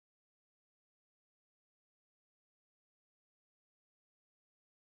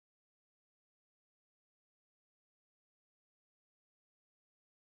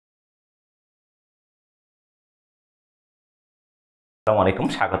আসসালামু আলাইকুম,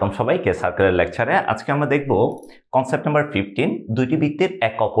 স্বাগতম সবাইকে সার্কেলের লেকচারে। আজকে আমরা দেখব কনসেপ্ট নাম্বার 15, দুইটি বৃত্তের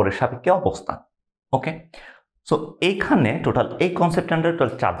এক অপরের সাপেক্ষে অবস্থান। ওকে, সো এইখানে টোটাল এই কনসেপ্ট আন্ডার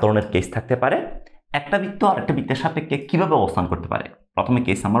টোটাল 4 ধরনের কেস থাকতে পারে। একটা বৃত্ত আর একটা বৃত্তের সাপেক্ষে কিভাবে অবস্থান করতে পারে। প্রথমে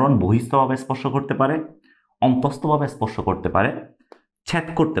কেস নাম্বার 1, বহিস্থভাবে স্পর্শ করতে পারে, অন্তস্থভাবে স্পর্শ করতে পারে, ছেদ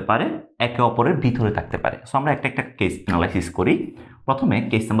করতে পারে, একে অপরের ভিতরে থাকতে পারে। সো আমরা একটা একটা কেস অ্যানালাইসিস করি। প্রথমে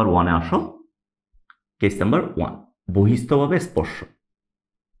কেস নাম্বার 1-এ আসো। কেস নাম্বার 1, বহিস্থভাবে স্পর্শ।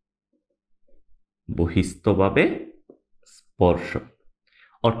 বহিস্থভাবে স্পর্শ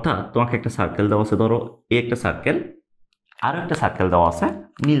অর্থাৎ তোমাকে একটা সার্কেল দেওয়া আছে, ধরো এই একটা সার্কেল, আরো একটা সার্কেল দেওয়া আছে,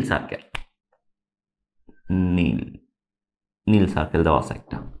 নীল সার্কেল, নীল নীল সার্কেল দেওয়া আছে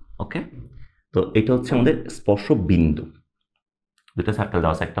একটা। ওকে, তো এটা হচ্ছে আমাদের স্পর্শ বিন্দু। দুটো সার্কেল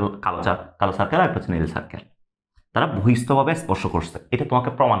দেওয়া আছে, একটা কালো সার্কেল আর একটা হচ্ছে নীল সার্কেল। তারা বহিস্থভাবে স্পর্শ করছে, এটা তোমাকে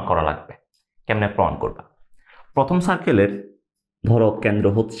প্রমাণ করা লাগবে। কেমনে প্রমাণ করবা? প্রথম সার্কেলের ধরো কেন্দ্র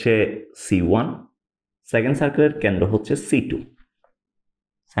হচ্ছে C1, সেকেন্ড সার্কেলের কেন্দ্র হচ্ছে C2,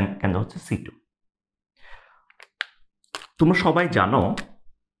 কেন্দ্র হচ্ছে C2। তোমরা সবাই জানো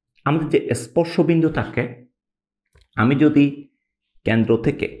আমাদের যে স্পর্শ বিন্দু থাকে, আমি যদি কেন্দ্র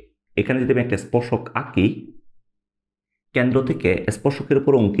থেকে এখানে যদি আমি একটা স্পর্শক আঁকি, কেন্দ্র থেকে স্পর্শকের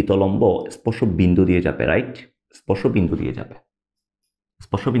উপর অঙ্কিত লম্ব স্পর্শ বিন্দু দিয়ে যাবে, রাইট? স্পর্শ বিন্দু দিয়ে যাবে,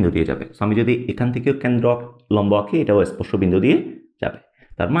 স্পর্শ বিন্দু দিয়ে যাবে। সো আমি যদি এখান থেকে কেন্দ্র লম্ব আঁকি, এটাও স্পর্শ বিন্দু দিয়ে যাবে।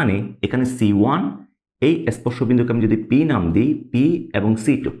 তার মানে এখানে C1, এই স্পর্শ বিন্দুকে আমি যদি P নাম দিই, P এবং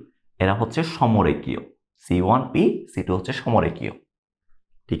C2 এরা হচ্ছে সমরেখীয়। C1 P, C2 হচ্ছে সমরেখীয়।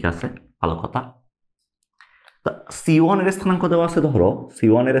 ঠিক আছে, ভালো কথা। C1 এর স্থানাঙ্ক দেওয়া আছে, ধরো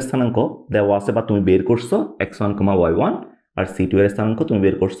C1 এর স্থানাঙ্ক দেওয়া আছে বা তুমি বের করছো x1, y1, আর C2 এর স্থানাঙ্ক তুমি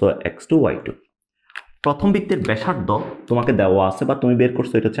বের করছো x2, y2। প্রথম বৃত্তের ব্যাসার্ধ তোমাকে দেওয়া আছে বা তুমি বের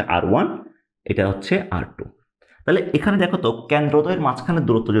করছো, এটা হচ্ছে R1, এটা হচ্ছে R2। তাহলে এখানে দেখো তো, কেন্দ্রদ্বয়ের মাঝখানের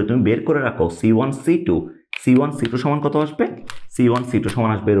দূরত্ব যদি তুমি বের করে রাখো C1 C2, C1 C2 সমান কত আসবে? C1 C2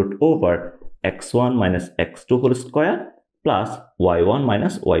 সমান আসবে √ x1 - x2 whole square plus y1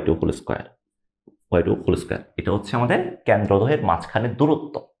 - y2 whole square, y2 whole square. এটা হচ্ছে আমাদের কেন্দ্রদ্বয়ের মাঝখানের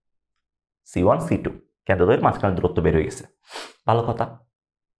দূরত্ব। C1 C2 কেন্দ্রদ্বয়ের মাঝখানের দূরত্ব বের হয়ে গেছে, ভালো কথা।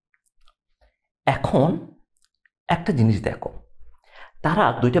 এখন একটা জিনিস দেখো, তারা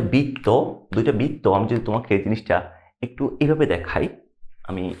দুইটা বৃত্ত, আমি যদি তোমাকে এই জিনিসটা একটু এইভাবে দেখাই,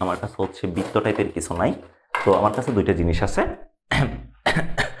 আমার কাছে হচ্ছে বৃত্ত টাইপের কিছু নাই, তো আমার কাছে দুইটা জিনিস আছে।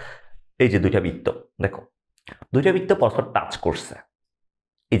 এই যে দুইটা বৃত্ত, দেখো দুইটা বৃত্ত পরস্পর টাচ করছে,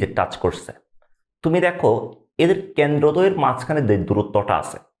 এই যে টাচ করছে। তুমি দেখো এদের কেন্দ্রদ্বয়ের মাঝখানে যে দূরত্বটা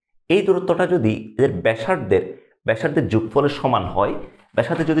আছে, এই দূরত্বটা যদি এদের ব্যাসার্ধের যোগফলের সমান হয়,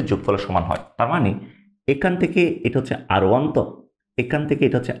 ব্যাসার্ধের যদি যোগফলের সমান হয়, তার মানে এখান থেকে এটা হচ্ছে R1, তো এখান থেকে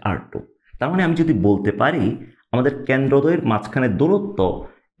এটা হচ্ছে R2। তার মানে আমি যদি বলতে পারি আমাদের কেন্দ্রদ্বয়ের মাঝখানের দূরত্ব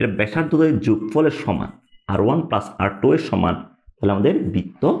এর ব্যাসার্ধদ্বয়ের যোগফলের সমান, R1 + R2 এর সমান, তাহলে আমাদের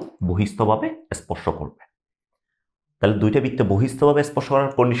বৃত্ত বহিস্থভাবে স্পর্শ করবে। তাহলে দুইটা বৃত্ত বহিস্থভাবে স্পর্শ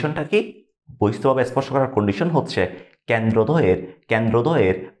করার কন্ডিশনটা কি? বহিস্থভাবে স্পর্শ করার কন্ডিশন হচ্ছে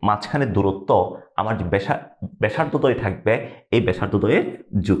কেন্দ্রদ্বয়ের মাঝখানের দূরত্ব আমার যে ব্যাসার্ধদ্বয় থাকবে, এই ব্যাসার্ধদ্বয়ের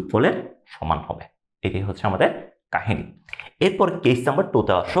যোগফলের সমান হবে। এটাই হচ্ছে আমাদের কাহিনী। এরপর কেস নাম্বার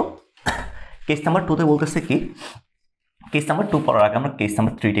 2-তে আসো। কেস নাম্বার 2-তে বলতেছে কি, কেস নাম্বার 2 পড়ার আগে আমরা কেস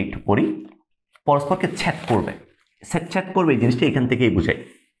নাম্বার 3টা একটু পড়ি। পরস্পরকে ছেদ করবে, ছেদ করবে, এই জিনিসটা এখান থেকেই বুঝাই,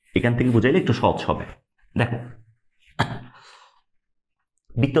 এখান থেকে বুঝাইলে একটু সহজ হবে। দেখো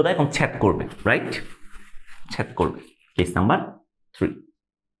বৃত্তটা এখন ছেদ করবে, রাইট? ছেদ করবে, কেস নাম্বার 3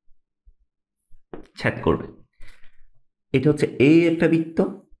 ছেদ করবে। এটা হচ্ছে এই একটা বৃত্ত,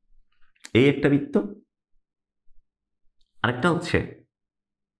 এই একটা বৃত্ত, আরেকটা হচ্ছে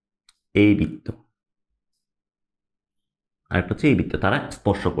এই বৃত্ত, আরেকটা হচ্ছে এই বৃত্ত। তারা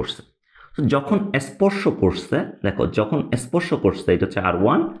স্পর্শ করছে। যখন স্পর্শ করছে, দেখো যখন স্পর্শ করছে, এটা হচ্ছে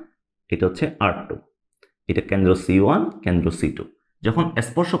R1, এটা হচ্ছে R2, এটা কেন্দ্র C1, কেন্দ্র C2। যখন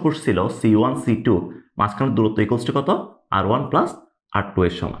স্পর্শ করছিল C1 C2, মাঝখানের দূরত্ব ইকুয়ালস টু কত? R1 + R2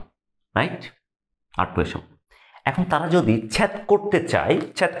 এর সমান, রাইট? R2 এর সমান। এখন তারা যদি ছেদ করতে চায়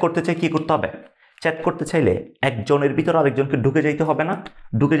কি করতে হবে? ছেদ করতে চাইলে একজনের ভিতর আরেকজনকে ঢুকে যাইতে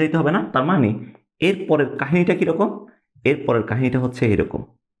হবে না? তার মানে এরপরের কাহিনীটা কিরকম? এরপরের কাহিনীটা হচ্ছে এরকম,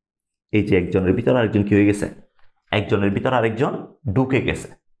 এই যে একজনের ভিতর আরেকজন কি হয়ে গেছে? একজনের ভিতর আরেকজন ঢুকে গেছে।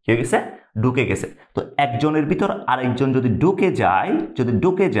 কি হয়ে গেছে? ঢুকে গেছে। তো একজনের ভিতর আরেকজন যদি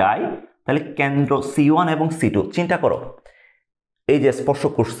ঢুকে যায়, তাহলে কেন্দ্র C1 এবং C2, চিন্তা করো এই যে স্পর্শ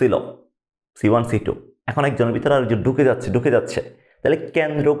করছিল C1 C2, এখন একজনের ভিতর আরেকজন ঢুকে যাচ্ছে, তাহলে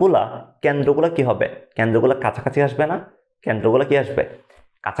কেন্দ্রগুলা কি হবে? কেন্দ্রগুলা কাছাকাছি আসবে না? কেন্দ্রগুলা কি আসবে?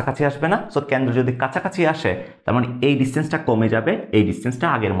 কাছাকাছি আসবে না। সো কেন্দ্র যদি কাছাকাছি আসে তার মানে এই ডিস্টেন্সটা কমে যাবে, এই ডিস্টেন্সটা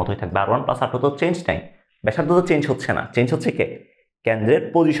আগের মতোই থাকবে। R1 প্লাস R2 তো চেঞ্জ নাই, ব্যাসার্ধ তো চেঞ্জ হচ্ছে না, চেঞ্জ হচ্ছে কে? কেন্দ্রের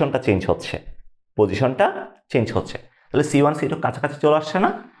পজিশনটা চেঞ্জ হচ্ছে, পজিশনটা চেঞ্জ হচ্ছে। তাহলে C1 C2 কাছাকাছি চলে আসছে না?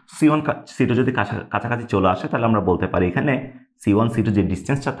 C1 C2 যদি কাছাকাছি চলে আসে তাহলে আমরা বলতে পারি এখানে C1 C2 যে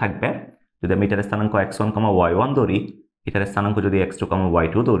ডিস্টেন্সটা থাকবে, যদি আমি এটার স্থানাঙ্ক x1, y1 ধরি, এটার স্থানাঙ্ক যদি x2,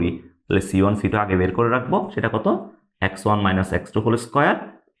 y2 ধরি, তাহলে C1 C2 আগে বের করে রাখবো, সেটা কত? x1 minus x2 whole square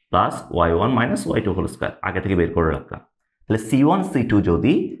plus y1 minus y2 whole square, আগে থেকে বের করে রাখলাম। তাহলে C1 C2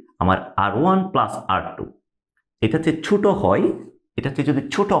 যদি আমার R1 প্লাস R2 এটা চেয়ে ছোট হয়, এটা চেয়ে যদি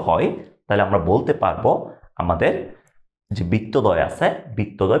ছোট হয় তাহলে আমরা বলতে পারবো আমাদের যে বৃত্তদ্বয় আছে,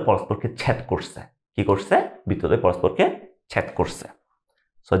 বৃত্তদ্বয় পরস্পরকে ছেদ করছে। কি করছে? বৃত্তদ্বয় পরস্পরকে ছেদ করছে।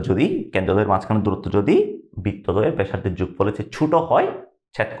 সো যদি কেন্দ্রদ্বয়ের মাঝখানের দূরত্ব যদি বৃত্তদ্বয়ের ব্যাসার্ধের যোগফলের চেয়ে ছোট হয়,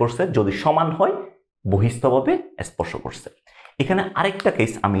 ছেদ করছে, যদি সমান হয় বহিস্থভাবে স্পর্শ করছে। এখানে আরেকটা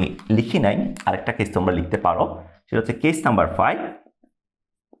কেস আমি লিখি নাই, আরেকটা কেস তোমরা লিখতে পারো, সেটা হচ্ছে কেস নাম্বার 5।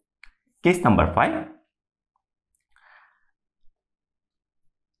 কেস নাম্বার 5,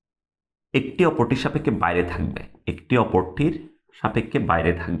 একটি অপরটির সাপেক্ষে বাইরে থাকবে, একটি অপরটির সাপেক্ষে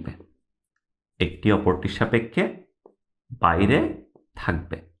বাইরে থাকবে, একটি অপরটির সাপেক্ষে বাইরে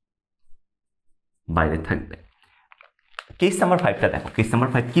থাকবে, বাইরে থাকবে। কেস নাম্বার 5টা দেখো, কেস নাম্বার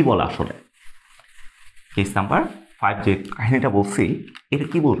 5 কি বলে আসলে? কেস নাম্বার 5 যে কাহিনীটা বলছি এটা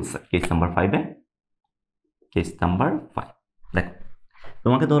কি বলছে কেস নাম্বার 5 এ? কেস নাম্বার 5 দেখো,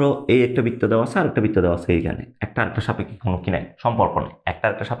 তোমাকে ধরো এই একটা বৃত্ত দেওয়া আছে আর একটা বৃত্ত দেওয়া আছে, এইখানে একটা আরেকটা সাপেক্ষে কোনো কি নাই, সম্পর্ক নেই, একটা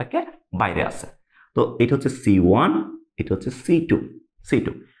আরেকটা সাপেক্ষে বাইরে আছে। তো এটা হচ্ছে C1, এটা হচ্ছে C2। C2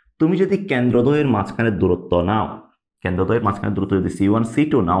 তুমি যদি কেন্দ্রদ্বয়ের মাঝখানের দূরত্ব নাও, কেন্দ্রদ্বয়ের মাঝখানের দূরত্ব যদি C1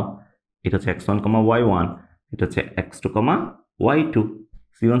 C2 নাও, এটা হচ্ছে x1, y1, এটা হচ্ছে x2, y2।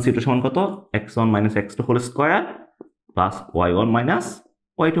 C1 C2 সমান কত? x1 minus x2 whole square plus y1 minus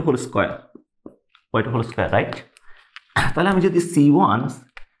y2 whole square, y2 whole square, right? তাহলে আমি যদি C1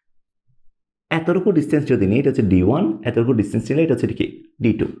 এতটুকু ডিস্টেন্স যদি নিই, এটা হচ্ছে D1, এতটুকু ডিস্টেন্স নিলে এটা হচ্ছে কি?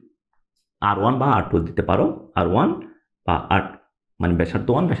 D2। R1 বা R2 দিতে পারো, R1 বা R2 মানে ব্যাসার্ধ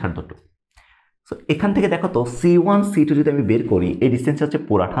 1 ব্যাসার্ধ 2। সো এখান থেকে দেখো তো C1 C2 যদি আমি বের করি এই ডিস্টেন্স হচ্ছে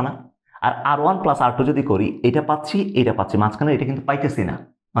পুরাটা না, আর R1 প্লাস R2 যদি করি এটা পাচ্ছি, এটা পাচ্ছি, মাঝখানে এটা কিন্তু পাইতেছি না,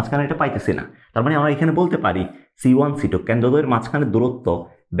 মাঝখানে এটা পাইতেছি না। তার মানে আমরা এখানে বলতে পারি C1 C2 কেন্দ্রদ্বয়ের মাঝখানে দূরত্ব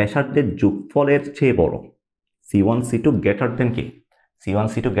ব্যাসার্ধের যোগফলের চেয়ে বড়। C1 C2 গ্রেটার দেন কি? C1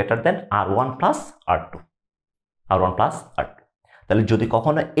 C2 greater than R1 plus R2, R1 plus R2। তাহলে যদি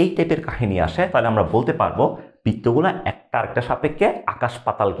কখনো এই টাইপের কাহিনী আসে তাহলে আমরা বলতে পারবো বৃত্তগুলো একটা আরেকটা সাপেক্ষে আকাশ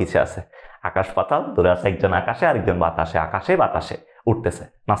পাতাল কিছু আছে, আকাশ পাতাল ধরে আছে, একজন আকাশে আরেকজন বাতাসে, আকাশে বাতাসে উঠতেছে,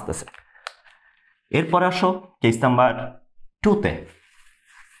 নাচতেছে। এরপরে আসো কেস নাম্বার 2তে,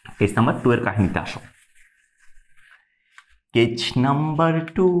 কেস নাম্বার 2 এর কাহিনীতে আসো। কেস নাম্বার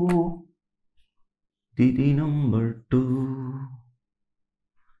 2, দিদি number 2,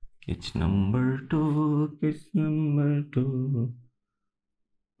 case number 2, case number 2।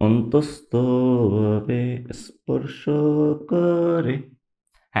 অন্তস্থভাবে স্পর্শ করে,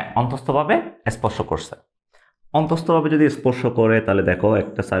 হ্যাঁ অন্তস্থভাবে স্পর্শ করছে। অন্তস্থভাবে যদি স্পর্শ করে তাহলে দেখো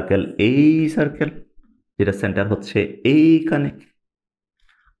একটা সার্কেল, এই সার্কেল যেটা সেন্টার হচ্ছে এইখানে,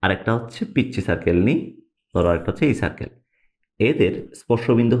 আরেকটা হচ্ছে পিচ্ছি সার্কেল নি, ধরো আরেকটা হচ্ছে এই সার্কেল, এদের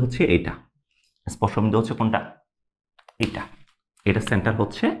স্পর্শবিন্দু হচ্ছে এইটা, স্পর্শবিন্দু হচ্ছে কোনটা? এটা, এটা সেন্টার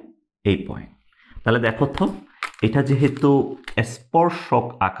হচ্ছে এই পয়েন্ট। তাহলে দেখো তো এটা যেহেতু স্পর্শক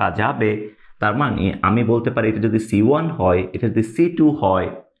আঁকা যাবে তার মানে আমি বলতে পারি এটা যদি C1 হয়, এটা যদি C2 হয়,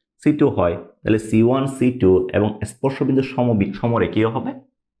 C2 হয় তাহলে C1 C2 এবং স্পর্শবিন্দু সমরেখীয় হবে,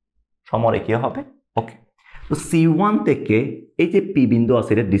 সমরেখীয় হবে। ওকে, তো C1 থেকে এই যে P বিন্দু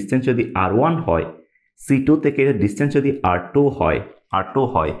আছে এটা ডিসটেন্স যদি R1 হয়, C2 থেকে এটা ডিসটেন্স যদি R2 হয়, R2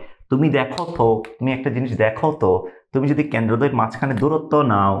 হয়, তুমি দেখো তো, তুমি একটা জিনিস দেখো তো, তুমি যদি কেন্দ্রদ্বয়ের মাঝখানে দূরত্ব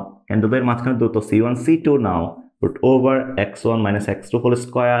নাও, কেন্দ্রদ্বয়ের মাঝখানে দূরত্ব C1 C2 নাও, root over x1 minus x2 whole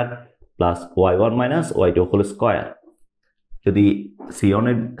square plus y1 minus y2 whole square। যদি C1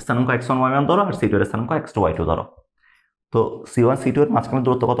 এর স্থানাঙ্ক x1 y1 ধরো আর C2 এর স্থানাঙ্ক x2 y2 ধরো, তো C1 C2 এর মাঝখানে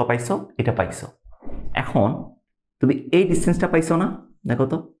দূরত্ব কত পাইছো? এটা পাইছো। এখন তুমি এই ডিসটেন্সটা পাইছো না? দেখো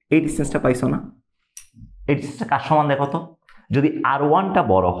তো এই ডিসটেন্সটা পাইছো না? এই ডিসটেন্সটা কার সমান দেখো তো? যদি R1টা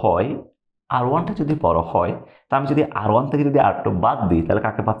বড় হয়, R1টা যদি বড় হয়, তা আমি যদি R1 থেকে যদি R2 বাদ দিই তাহলে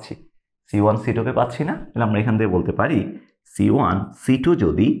কাকে পাচ্ছি? C1 C2 কে পাচ্ছি না? তাহলে আমরা এখান থেকে বলতে পারি C1 C2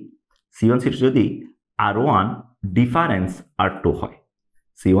 যদি R1 ডিফারেন্স R2 হয়,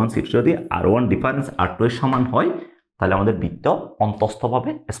 C1 C2 যদি R1 ডিফারেন্স R2 এর সমান হয় তাহলে আমাদের বৃত্ত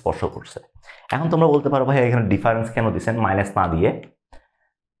অন্তস্থভাবে স্পর্শ করছে। এখন তোমরা বলতে পারো ভাই এখানে ডিফারেন্স কেন দিচ্ছেন মাইনাস না দিয়ে?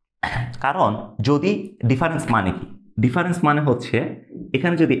 কারণ যদি ডিফারেন্স মানে কি? ডিফারেন্স মানে হচ্ছে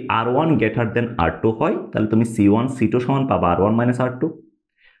এখানে যদি R1 গ্রেটার দেন R2 হয় তাহলে তুমি C1 C2 সমান পাবা R1 মাইনাস R2।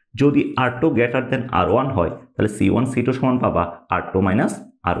 যদি R2 গ্রেটার দেন R1 হয় তাহলে C1 C2 সমান পাবা R2 minus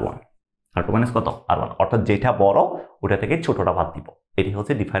R1। R2 minus কত? R1। অর্থাৎ যেটা বড় ওটা থেকে ছোটটা বাদ দিব। এটি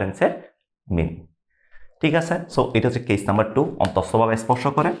হচ্ছে ডিফারেন্সের মিনিং। ঠিক আছে, সো এটা হচ্ছে কেস নাম্বার 2, অন্তঃস্থভাবে স্পর্শ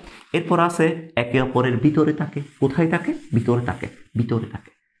করে। এরপর আছে একে অপরের ভিতরে থাকে। কোথায় থাকে? ভিতরে থাকে। ভিতরে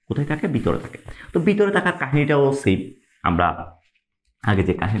থাকে। কোথায় থাকে? ভিতরে থাকে। তো ভিতরে থাকার কাহিনীটাও সেম, আমরা আগে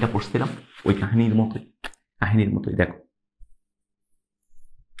যে কাহিনীটা পড়ছিলাম ওই কাহিনীর মতোই দেখো,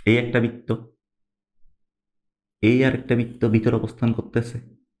 এই একটা বৃত্ত, এই আর একটা বৃত্ত ভিতরে অবস্থান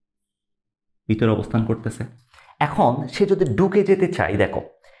করতেছে। এখন সে যদি ঢুকে যেতে চায়, দেখো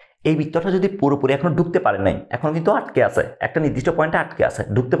এই বৃত্তটা যদি পুরোপুরি এখনো ঢুকতে পারে নাই, এখন কিন্তু আটকে আছে, একটা নির্দিষ্ট পয়েন্টে আটকে আছে,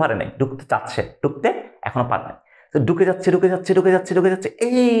 ঢুকতে পারে নাই, ঢুকতে চাচ্ছে, ঢুকতে এখনো পারে নাই। তো ঢুকে যাচ্ছে, এই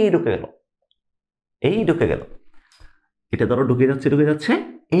ঢুকে গেল, এটা ধরো ঢুকে যাচ্ছে,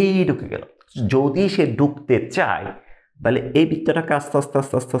 এই ঢুকে গেল। যদি সে ঢুকতে চায় তাহলে এই বৃত্তটাকে আস্তে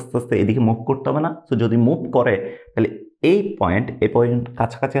আস্তে এদিকে মুভ করতে হবে না? তো যদি মুভ করে তাহলে এই পয়েন্ট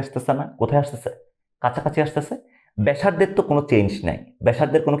কাছাকাছি আসতেছে না? কোথায় আসতেছে? কাছাকাছি আসতেছে। ব্যাসার্ধের তো কোনো চেঞ্জ নাই।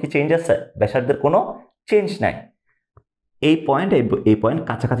 ব্যাসার্ধের কোনো কি চেঞ্জ আছে? ব্যাসার্ধের কোনো চেঞ্জ নাই। এই পয়েন্ট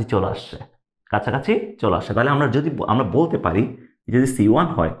কাছাকাছি চলে আসছে, তাহলে আমরা বলতে পারি যদি C1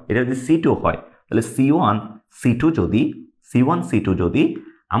 হয়, এটা যদি C2 হয়, তাহলে C1 C2 যদি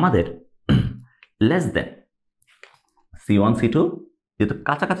আমাদের লেস দেন C1 C2, যেহেতু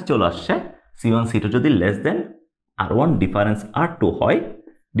কাছাকাছি চলে আসছে, C1 C2 যদি less than R1 difference R2 হয়।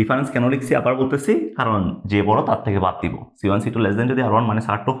 ডিফারেন্স কেন লিখছি আবার বলতেছি, কারণ যে বড় তার থেকে বাদ দিব। C1 C2 লেস দেন যদি R1 মাইনাস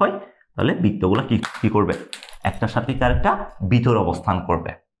R2 হয়, তাহলে বৃত্তগুলো কি করবে? একটার সাথে আরেকটা ভিতরে অবস্থান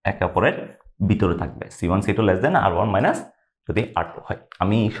করবে, একে অপরের ভিতরে থাকবে। C1 C2 less than R1 minus যদি R2 হয়।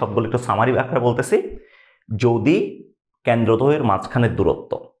 আমি সবগুলো একটু সামারি আকারে বলতেছি। যদি কেন্দ্রদ্বয়ের মাঝখানের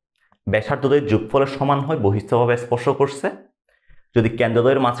দূরত্ব ব্যাসার্ধদ্বয়ের যোগফলের সমান হয়, বহিস্থভাবে স্পর্শ করছে। যদি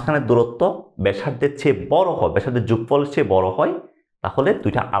কেন্দ্রদ্বয়ের মাঝখানের দূরত্ব ব্যাসার্ধের চেয়ে বড় হয়, ব্যাসার্ধের যোগফলের চেয়ে বড় হয়, তাহলে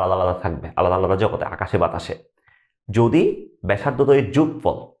দুইটা আলাদা আলাদা থাকবে, আলাদা আলাদা জগতে, আকাশে বাতাসে। যদি ব্যাসার্ধদ্বয়ের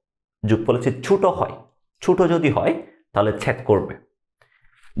যোগফলের চেয়ে ছোট যদি হয় তাহলে ছেদ করবে।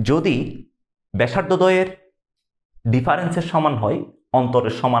 যদি ব্যাসার্ধদ্বয়ের ডিফারেন্সের সমান হয়,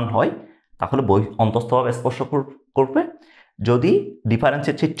 অন্তরের সমান হয়, তাহলে অন্তঃস্থভাবে স্পর্শ করবে। যদি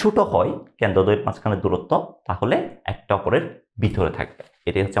ডিফারেন্সের চেয়ে ছোট হয় কেন্দ্রদ্বয়ের মাঝখানের দূরত্ব, তাহলে একটা অপরের ভিতরে থাকবে।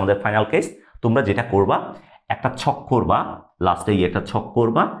 এটাই হচ্ছে আমাদের ফাইনাল কেস। তোমরা যেটা করবা, একটা ছক করবা, লাস্টে একটা ছক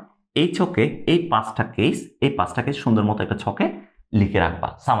করবা, এই ছকে এই পাঁচটা কেস সুন্দর মতো একটা ছকে লিখে রাখবা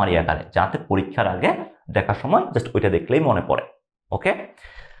সামারি আকারে, যাতে পরীক্ষার আগে দেখার সময় জাস্ট ওইটা দেখলেই মনে পড়ে। ওকে,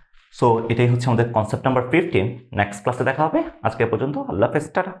 সো এটাই হচ্ছে আমাদের কনসেপ্ট নাম্বার 15। নেক্সট ক্লাসে দেখা হবে। আজকে পর্যন্ত আল্লাহ হাফেজ,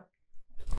 টাটা।